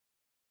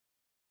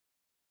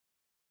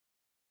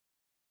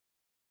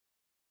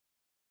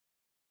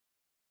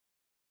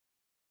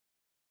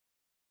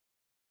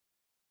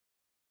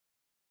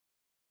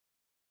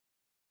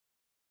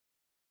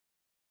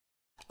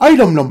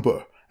Item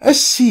Number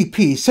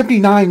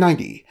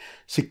SCP-7990,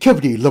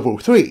 Security Level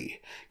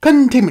 3,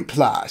 Containment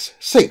Class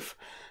Safe,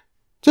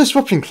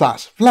 Disruption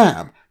Class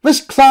Flam,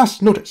 Risk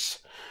Class Notice.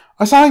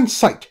 Assigned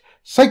Site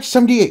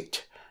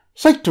Site-78.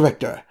 Site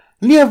Director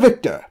Leah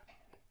Victor.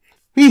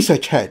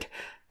 Research Head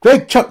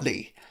Greg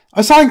Chutley.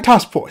 Assigned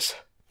Task Force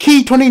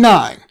Key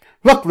 29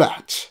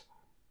 Rugrats.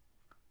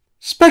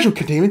 Special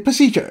Containment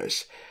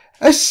Procedures.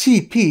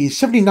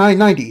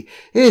 SCP-7990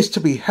 is to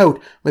be held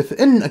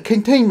within a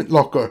containment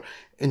locker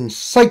in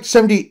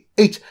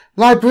Site-78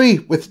 Library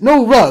with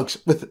no rugs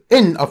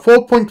within a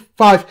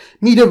 4.5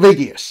 meter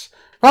radius.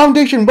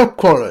 Foundation web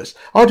crawlers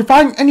are to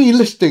find any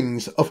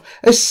listings of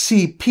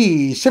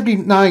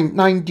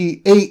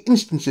SCP-7990-A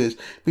instances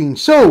being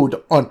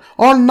sold on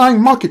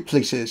online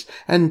marketplaces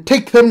and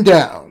take them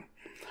down.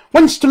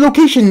 Once the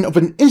location of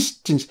an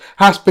instance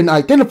has been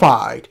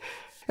identified,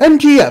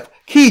 MTF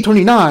Key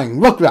 29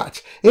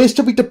 Rugrats is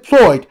to be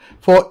deployed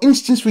for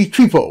instance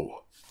retrieval.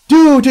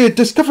 Due to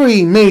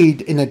discovery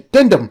made in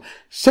Addendum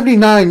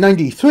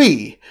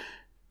 7993,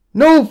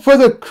 no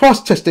further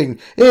cross-testing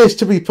is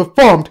to be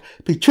performed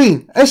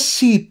between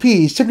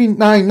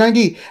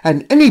SCP-7990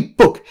 and any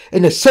book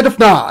in a set of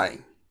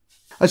 9.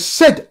 A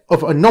set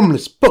of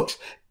anomalous books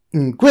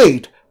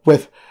engraved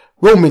with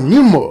Roman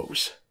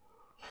numerals.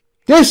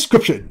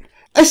 Description: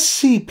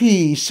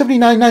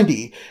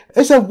 SCP-7990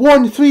 is a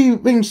worn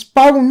 3-ring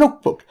spiral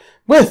notebook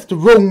with the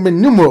Roman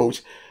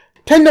numerals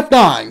 10 of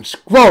 9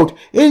 scrawled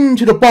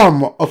into the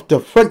bottom of the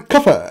front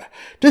cover.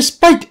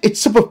 Despite its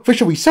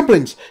superficial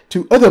resemblance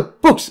to other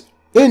books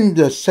in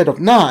the set of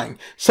 9,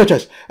 such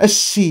as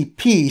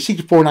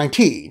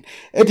SCP-6419,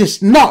 it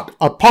is not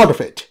a part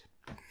of it.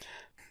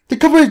 The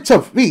cover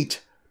itself reads,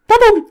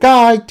 Double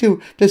Guide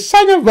to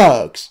Designer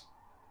Rugs.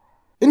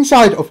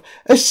 Inside of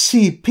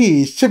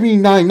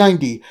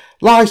SCP-7990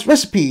 lies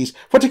recipes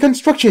for the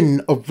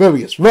construction of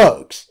various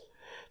rugs.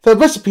 The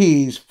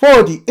recipes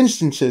for the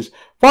instances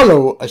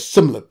follow a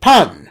similar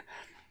pattern.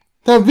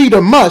 The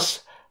reader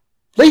must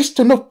place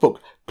the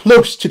notebook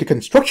close to the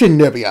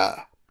construction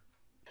area.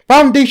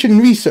 Foundation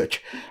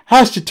research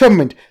has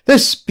determined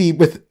this be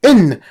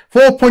within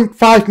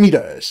 4.5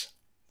 meters.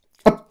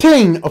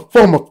 Obtain a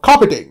form of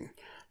carpeting.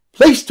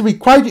 Place the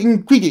required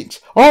ingredients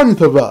on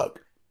the rug.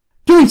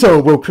 Doing so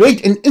will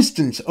create an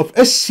instance of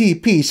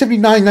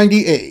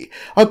SCP-7990-A,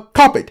 a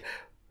carpet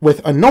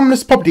with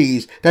anomalous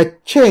properties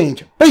that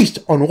change based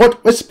on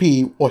what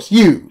recipe was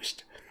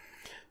used.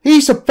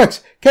 These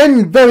effects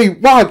can vary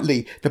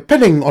widely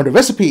depending on the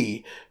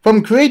recipe,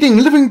 from creating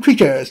living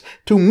creatures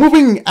to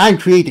moving and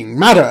creating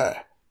matter.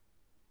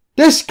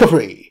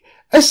 Discovery: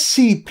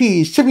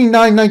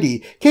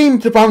 SCP-7990 came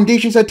to the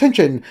Foundation's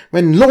attention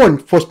when law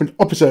enforcement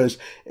officers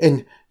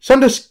in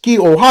Sandusky,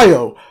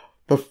 Ohio,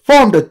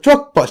 performed a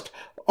drug bust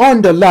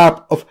on the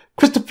lab of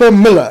Christopher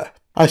Miller,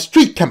 a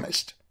street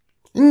chemist.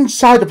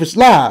 Inside of his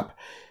lab,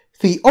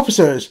 the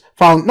officers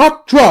found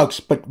not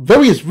drugs but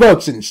various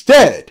rugs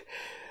instead.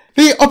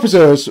 The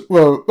officers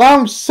were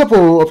around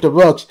several of the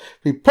rugs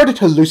reported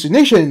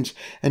hallucinations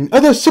and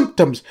other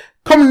symptoms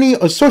commonly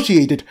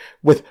associated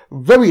with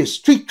various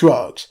street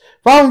drugs.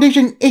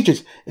 Foundation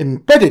agents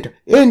embedded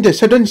in the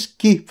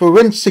Sandusky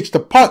Forensics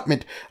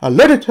Department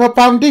alerted the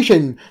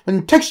Foundation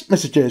when text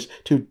messages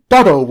to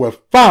Dado were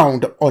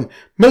found on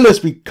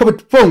Miller's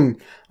recovered phone,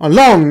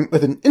 along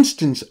with an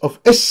instance of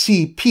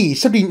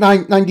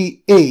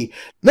SCP-7990-A,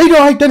 later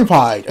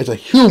identified as a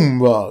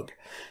Hume rug,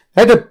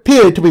 that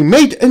appeared to be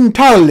made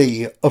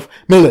entirely of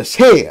Miller's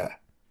hair.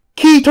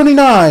 Key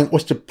 29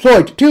 was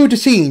deployed to the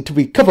scene to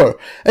recover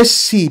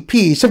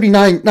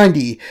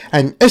SCP-7990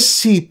 and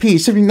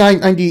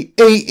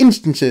SCP-7990-A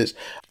instances,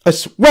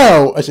 as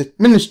well as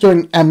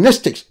administering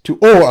amnestics to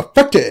all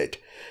affected.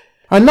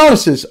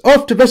 Analysis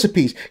of the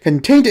recipes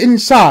contained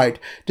inside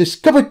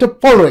discovered the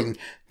following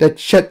that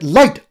shed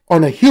light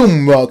on a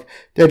Hume rug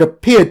that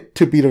appeared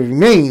to be the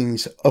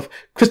remains of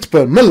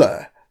Christopher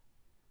Miller.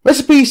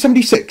 Recipe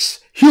 76,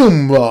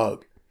 Hume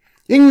rug.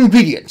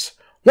 Ingredients: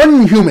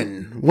 1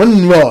 human,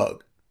 1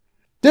 rug.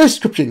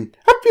 Description: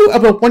 Have you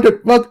ever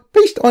wanted rug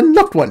based on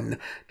loved one?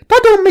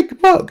 Dado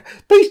make rug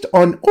based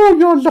on all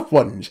your loved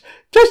ones.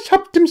 Just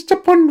have them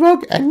step on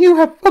rug and you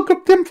have rug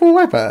of them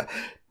forever.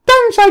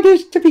 Downside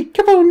is to be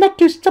careful not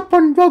to step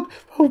on rug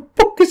while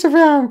book is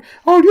around,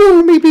 or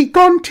you may be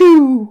gone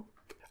too.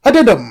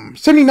 Addendum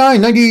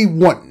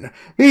 7991.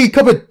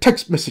 Recovered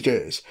text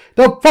messages.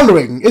 The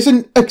following is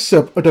an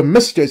excerpt of the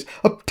messages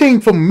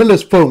obtained from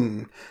Miller's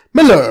phone.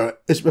 Miller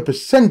is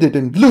represented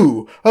in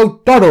blue,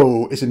 while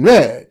Dado is in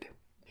red.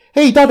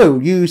 Hey Dado,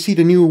 you see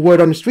the new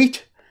word on the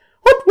street?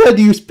 What word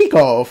do you speak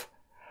of?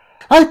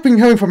 I've been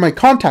hearing from my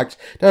contacts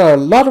that a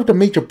lot of the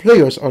major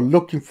players are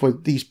looking for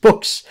these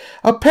books.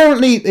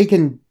 Apparently they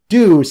can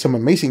do some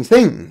amazing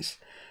things.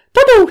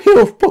 Dado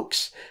hear of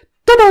books.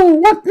 Dado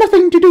want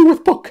nothing to do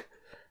with book.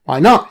 Why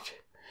not?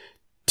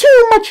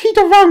 Too much heat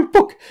around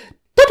book.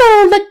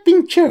 Dado like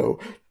being chill.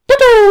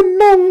 Dado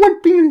no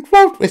want being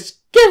involved with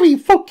scary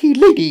folky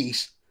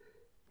ladies.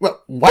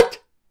 Well, what?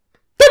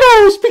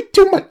 Dado speak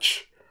too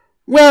much.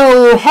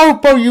 Well, how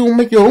about you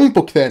make your own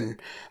book then?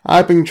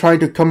 I've been trying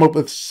to come up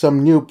with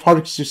some new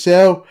products to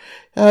sell.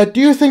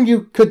 Do you think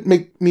you could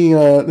make me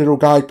a little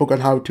guidebook on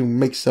how to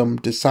make some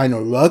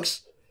designer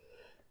rugs?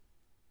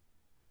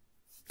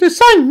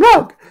 Design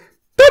rug?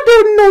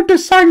 Dodo no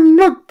design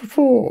rug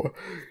before.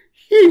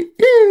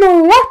 You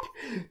know what?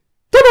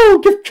 Dodo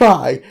give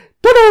try.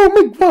 Dodo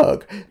make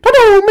rug.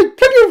 Dodo make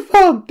plenty of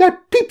rug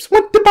that peeps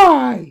want to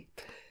buy.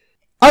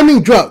 I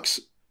mean drugs.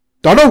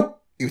 Dodo,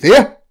 you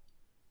there?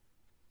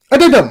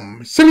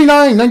 Addendum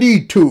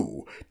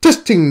 7992.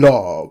 Testing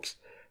logs.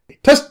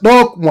 Test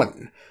log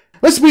 1.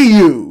 Recipe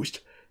used.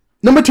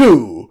 Number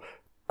 2.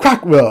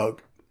 Crack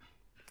rug.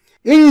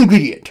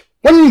 Ingredient.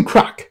 1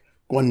 crack.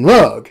 1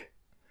 rug.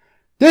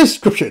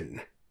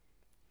 Description.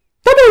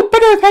 Dodo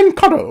better than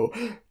Cuddle.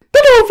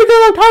 Dodo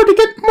figure out how to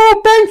get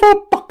more bang for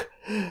a buck.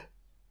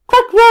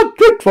 Crack rug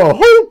good for a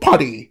whole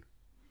party.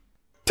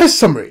 Test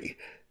summary.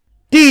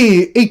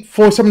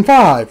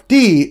 D8475,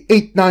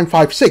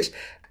 D8956,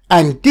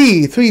 and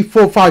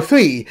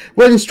D3453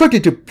 were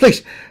instructed to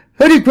place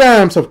 30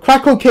 grams of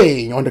crack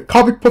cocaine on the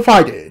carpet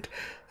provided.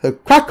 The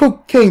crack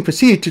cocaine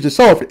proceeded to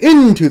dissolve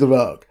into the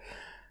rug.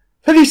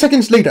 30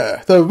 seconds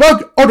later, the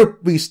rug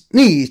audibly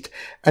sneezed,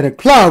 and a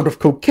cloud of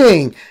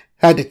cocaine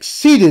had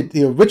exceeded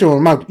the original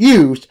amount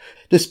used,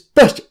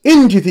 dispersed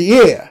into the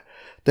air.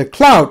 The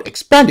cloud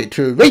expanded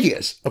to a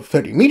radius of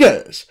 30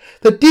 meters.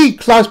 The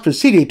D-class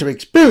proceeded to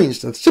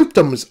experience the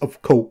symptoms of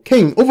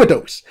cocaine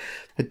overdose.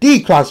 The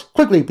D-class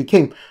quickly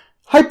became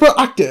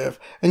hyperactive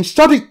and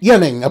started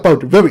yelling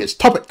about various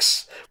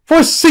topics.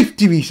 For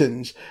safety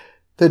reasons,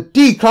 the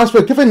D-class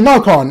were given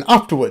Narcon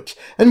afterwards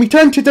and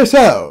returned to their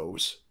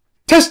cells.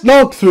 Test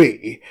log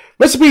 3.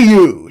 Recipe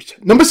used.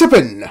 Number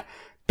 7.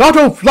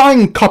 Dado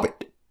flying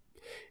carpet.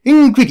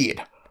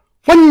 Ingredient.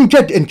 1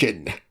 jet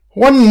engine.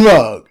 1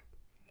 rug.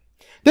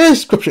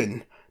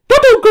 Description.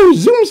 Dodo goes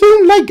zoom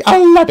zoom like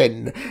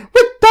Aladdin.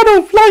 With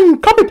Dodo flying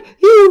carpet,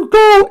 you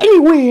go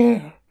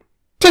anywhere.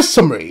 Test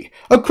summary.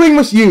 A crane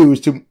was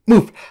used to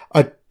move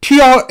a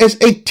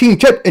TRS-18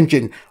 jet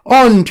engine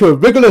onto a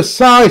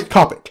regular-sized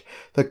carpet.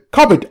 The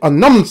carpet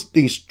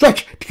anomalously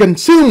stretched to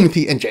consume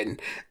the engine,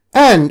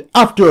 and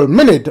after a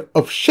minute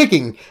of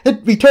shaking,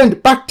 it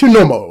returned back to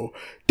normal.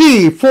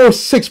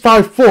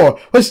 D4654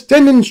 was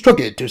then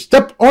instructed to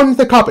step on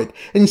the carpet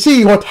and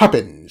see what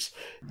happens.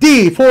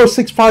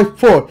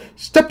 D4654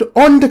 stepped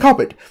on the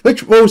carpet,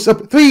 which rose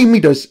up 3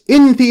 meters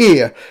in the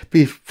air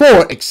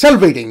before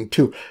accelerating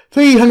to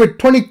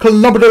 320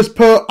 kilometers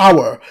per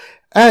hour,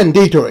 and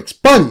data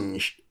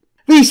expunged.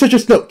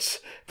 Researchers' notes.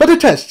 Further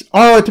tests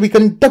are to be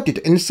conducted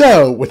in a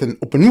cell with an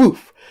open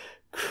roof.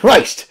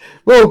 Christ,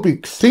 we'll be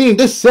cleaning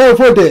this cell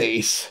for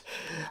days.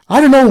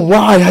 I don't know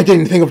why I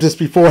didn't think of this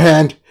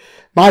beforehand.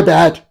 My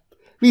bad.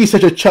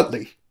 Researcher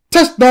Chutley.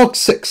 Test log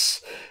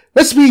 6.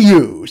 Recipe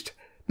used.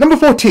 Number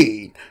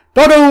 14.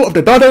 Dodo of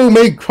the Dodo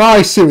May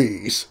Cry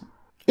series.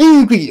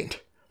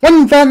 Ingredient.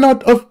 1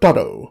 vanillite of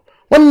Dodo.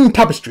 1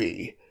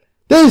 tapestry.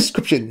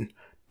 Description.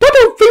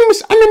 Dodo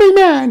famous anime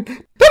man.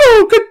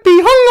 Dodo could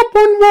be hung up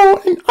on wall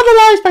and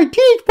idolized by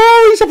teenage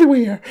boys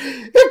everywhere.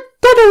 It's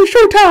Dodo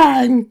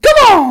showtime. Come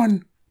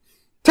on!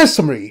 Test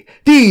summary.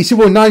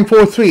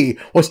 D0943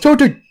 was told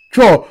to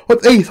draw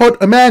what they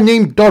thought a man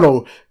named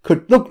Dodo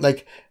could look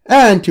like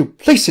and to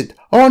place it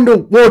on the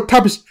wall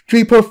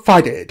tapestry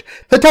provided.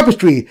 The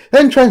tapestry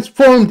then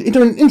transformed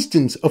into an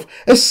instance of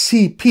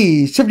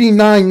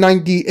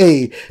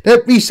SCP-7990-A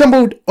that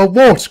resembled a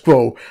wall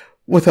scroll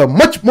with a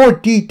much more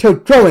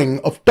detailed drawing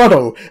of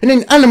Dodo in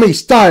an anime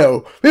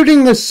style,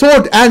 wielding a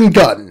sword and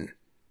gun.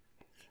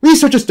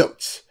 Researchers'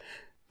 notes.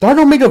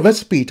 Dodo made a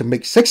recipe to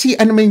make sexy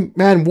anime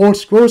man wall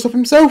scrolls of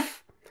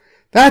himself?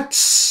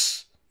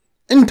 That's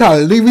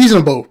entirely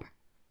reasonable.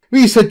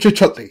 Researcher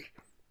Chutley.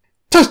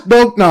 Test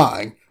log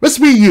 9.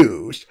 Recipe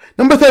used.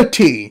 Number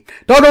 13.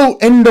 Dodo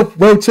end of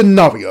world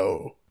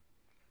scenario.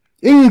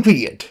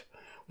 Ingredient.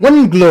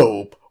 1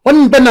 globe.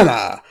 1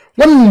 banana.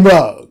 1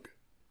 rug.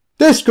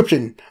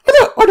 Description.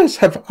 Other artists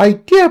have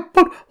idea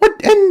about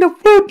what end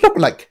of world look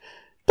like.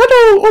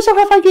 Dodo also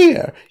have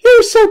idea.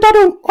 You sell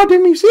Dodo at the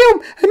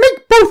museum and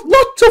make both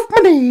lots of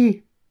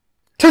money.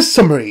 Test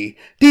summary.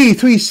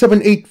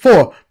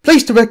 D3784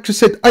 placed the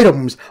requisite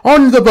items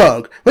on the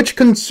rug, which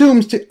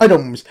consumes the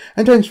items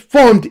and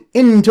transformed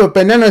into a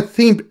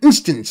banana-themed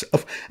instance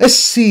of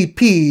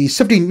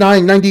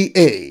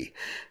SCP-7990-A.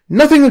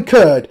 Nothing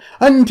occurred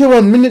until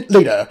a minute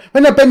later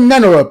when a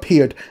banana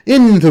appeared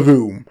in the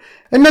room.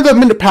 Another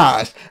minute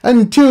passed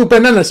and 2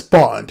 bananas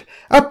spawned.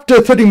 After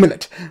 30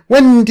 minutes,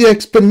 when the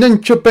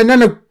exponential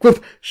banana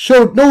growth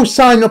showed no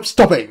sign of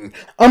stopping,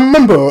 a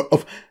member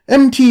of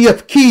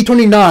MTF Key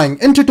 29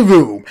 entered the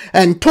room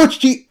and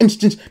torched the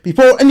instance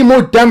before any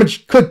more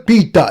damage could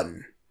be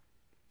done.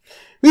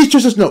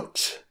 Researchers'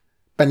 notes.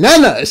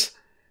 Bananas?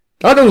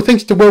 Dodo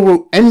thinks the world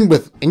will end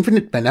with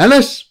infinite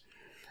bananas?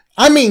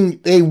 I mean,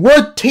 they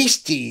were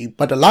tasty,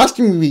 but the last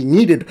thing we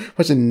needed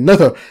was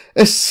another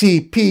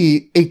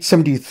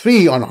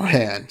SCP-873 on our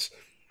hands.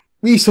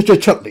 Researcher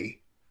Chutley.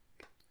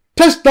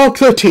 Test log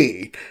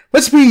 13.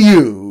 Recipe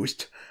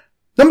used.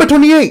 Number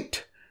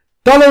 28.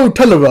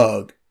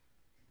 Dado-produced.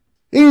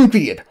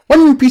 Ingredient: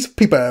 1 piece of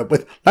paper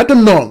with letter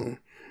long.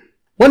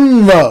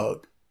 1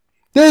 rug.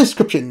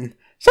 Description: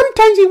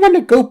 sometimes you want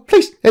to go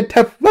places that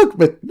have rug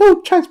with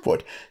no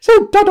transport,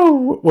 so Dado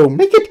will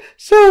make it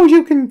so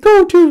you can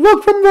go to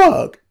rug from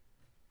rug.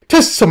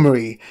 Test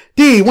summary: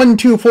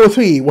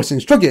 D1243 was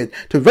instructed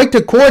to write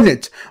the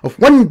coordinates of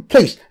one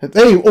place that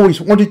they always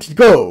wanted to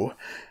go.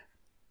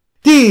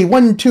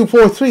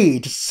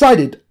 D1243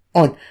 decided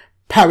on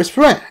Paris,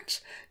 France.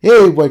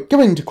 They were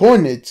given the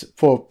coordinates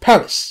for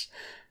Paris.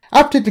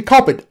 After the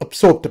carpet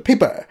absorbed the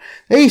paper,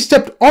 they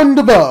stepped on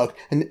the rug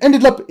and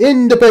ended up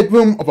in the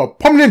bedroom of a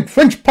prominent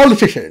French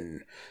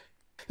politician.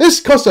 This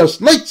caused a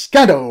slight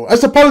scandal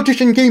as the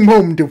politician came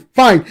home to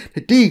find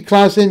the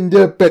D-class in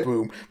the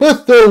bedroom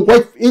with their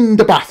wife in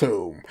the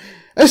bathroom.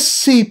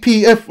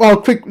 SCP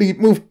quickly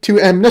moved to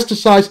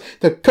amnestize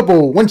the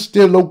couple once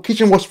their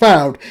location was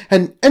found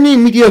and any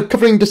media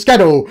covering the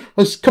scandal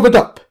was covered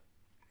up.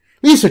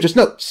 Researchers'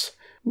 notes: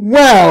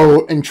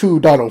 well, in true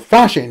Dado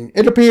fashion,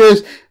 it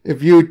appears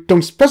if you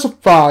don't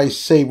specify,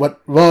 say, what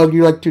rug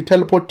you like to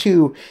teleport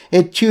to,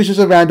 it chooses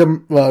a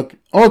random rug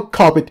or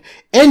carpet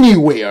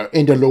anywhere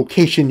in the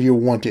location you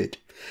want it.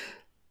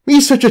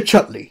 Researcher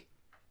Chutley.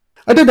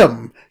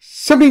 Addendum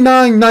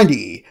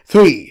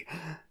 7993.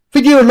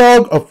 Video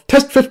log of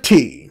Test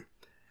 15.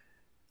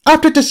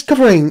 After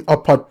discovering a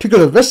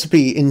particular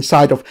recipe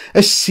inside of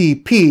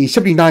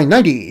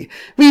SCP-7990,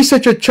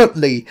 Researcher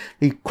Chutley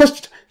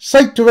requested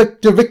Site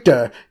Director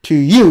Victor to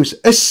use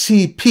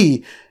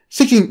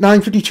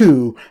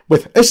SCP-6952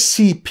 with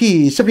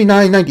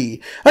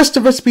SCP-7990 as the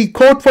recipe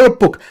called for a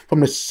book from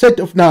the set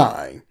of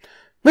 9.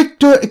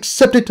 Victor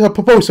accepted her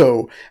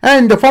proposal,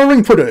 and the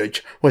following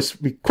footage was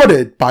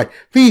recorded by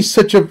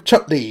Researcher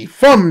Chutley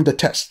from the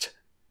test.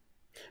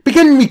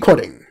 Begin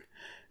recording.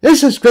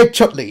 This is Greg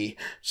Chutley,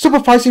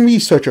 supervising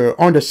researcher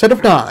on the set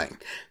of 9.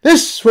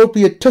 This will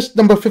be a test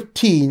number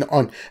 15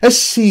 on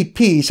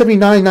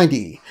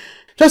SCP-7990.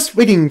 Just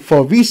waiting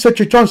for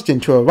Researcher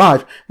Johnston to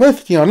arrive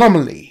with the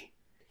anomaly.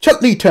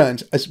 Chutley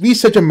turns as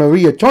Researcher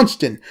Maria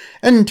Johnston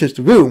enters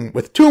the room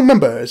with 2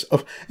 members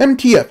of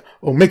MTF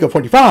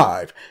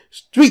Omega-45,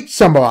 Street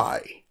Samurai.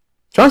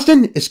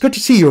 Johnston, it's good to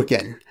see you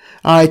again.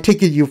 I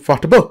take it you've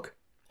brought the book.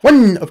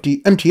 One of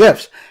the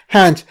MTFs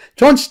hands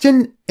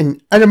Johnston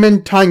an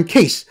adamantine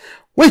case,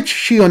 which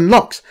she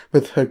unlocks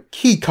with her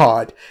key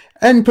card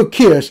and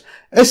procures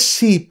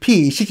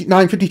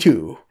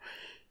SCP-6952.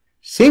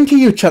 Same to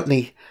you,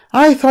 Chutley.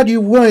 I thought you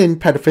were in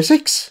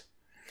pataphysics.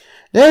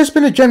 There's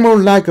been a general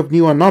lack of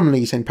new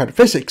anomalies in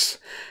pataphysics,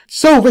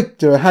 so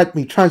Victor had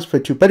me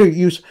transferred to better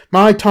use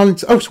my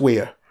talents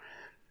elsewhere.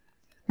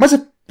 Must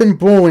have been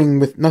boring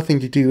with nothing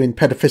to do in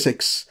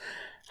pataphysics.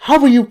 How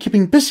were you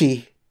keeping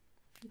busy?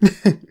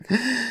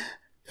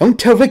 Don't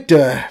tell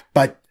Victor,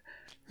 but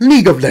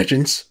League of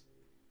Legends.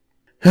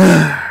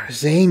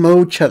 Same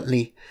old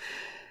Chutley.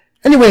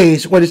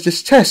 Anyways, what is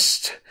this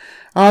test?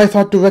 I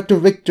thought Director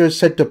Victor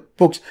said the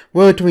books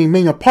were to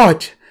remain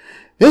apart.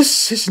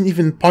 This isn't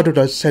even part of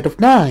the set of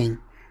 9.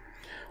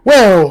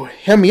 Well,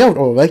 hear me out,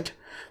 alright.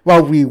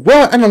 While we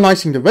were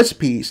analyzing the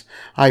recipes,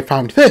 I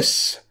found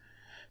this.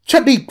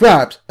 Chutley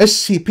grabs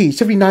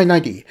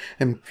SCP-7990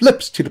 and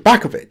flips to the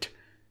back of it.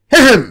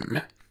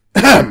 Ahem!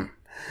 Ahem!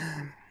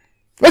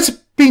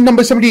 Recipe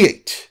number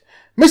 78.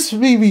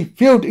 Mystery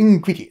revealed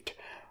ingredient.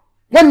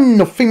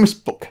 1 of famous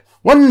book.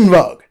 1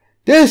 rug.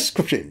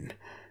 Description.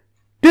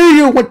 Do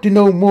you want to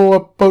know more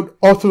about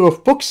author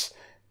of books?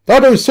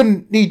 That I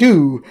certainly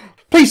do.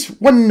 Place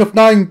 1 of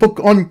 9 book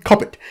on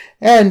carpet,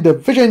 and the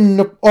vision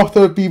of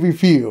author be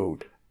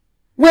revealed.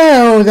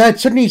 Well, that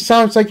certainly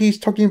sounds like he's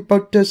talking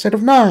about the set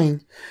of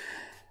 9.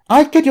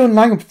 I get your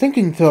line of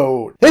thinking,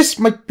 though. This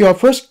might be our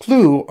first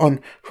clue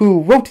on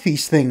who wrote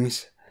these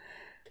things.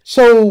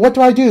 So what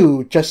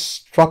do?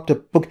 Just drop the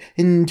book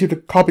into the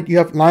carpet you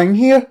have lying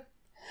here?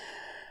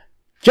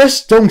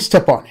 Just don't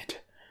step on it.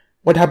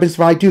 What happens if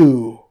I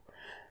do?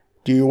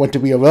 Do you want to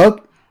be a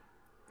rug?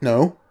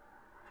 No.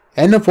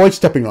 And avoid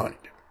stepping on it.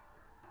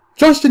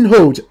 Johnston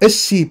holds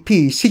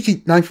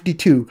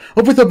SCP-6952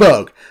 over the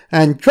rug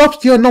and drops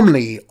the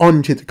anomaly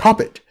onto the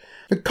carpet.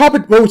 The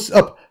carpet rolls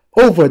up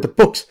over the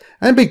books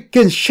and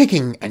begins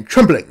shaking and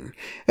trembling.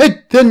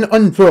 It then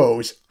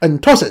unfurls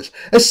and tosses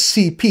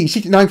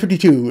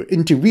SCP-6952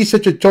 into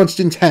Researcher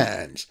Johnston's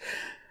hands.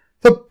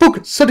 The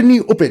book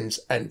suddenly opens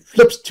and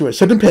flips to a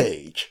certain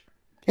page.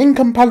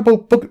 Incompatible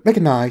book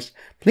recognized.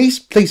 Please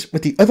place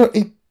with the other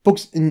 8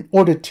 books in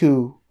order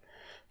to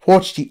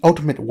forge the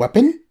ultimate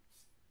weapon?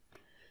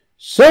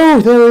 So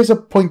there is a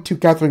point to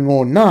gathering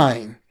all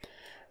 9.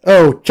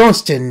 Oh,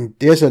 Johnston,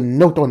 there's a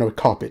note on the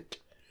carpet.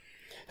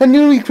 The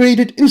newly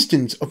created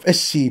instance of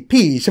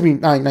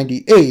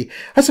SCP-7990-A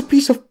has a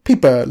piece of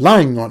paper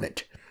lying on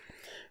it.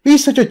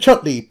 Researcher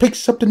Chutley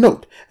picks up the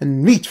note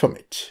and reads from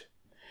it.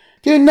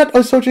 Do not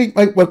associate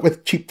my work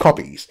with cheap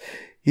copies.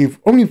 You've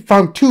only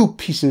found 2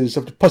 pieces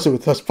of the puzzle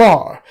thus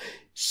far.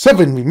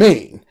 7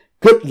 remain.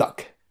 Good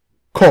luck.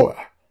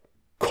 Cora.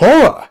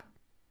 Cora!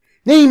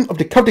 Name of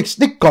the Celtic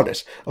snake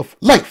goddess of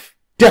life,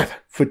 death,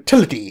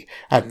 fertility,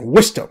 and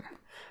wisdom.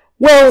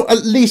 Well,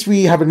 at least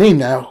we have a name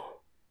now.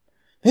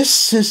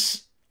 This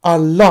is a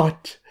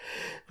lot.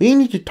 We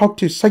need to talk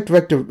to Site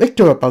Director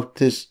Victor about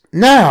this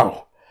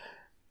now.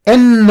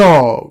 End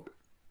log.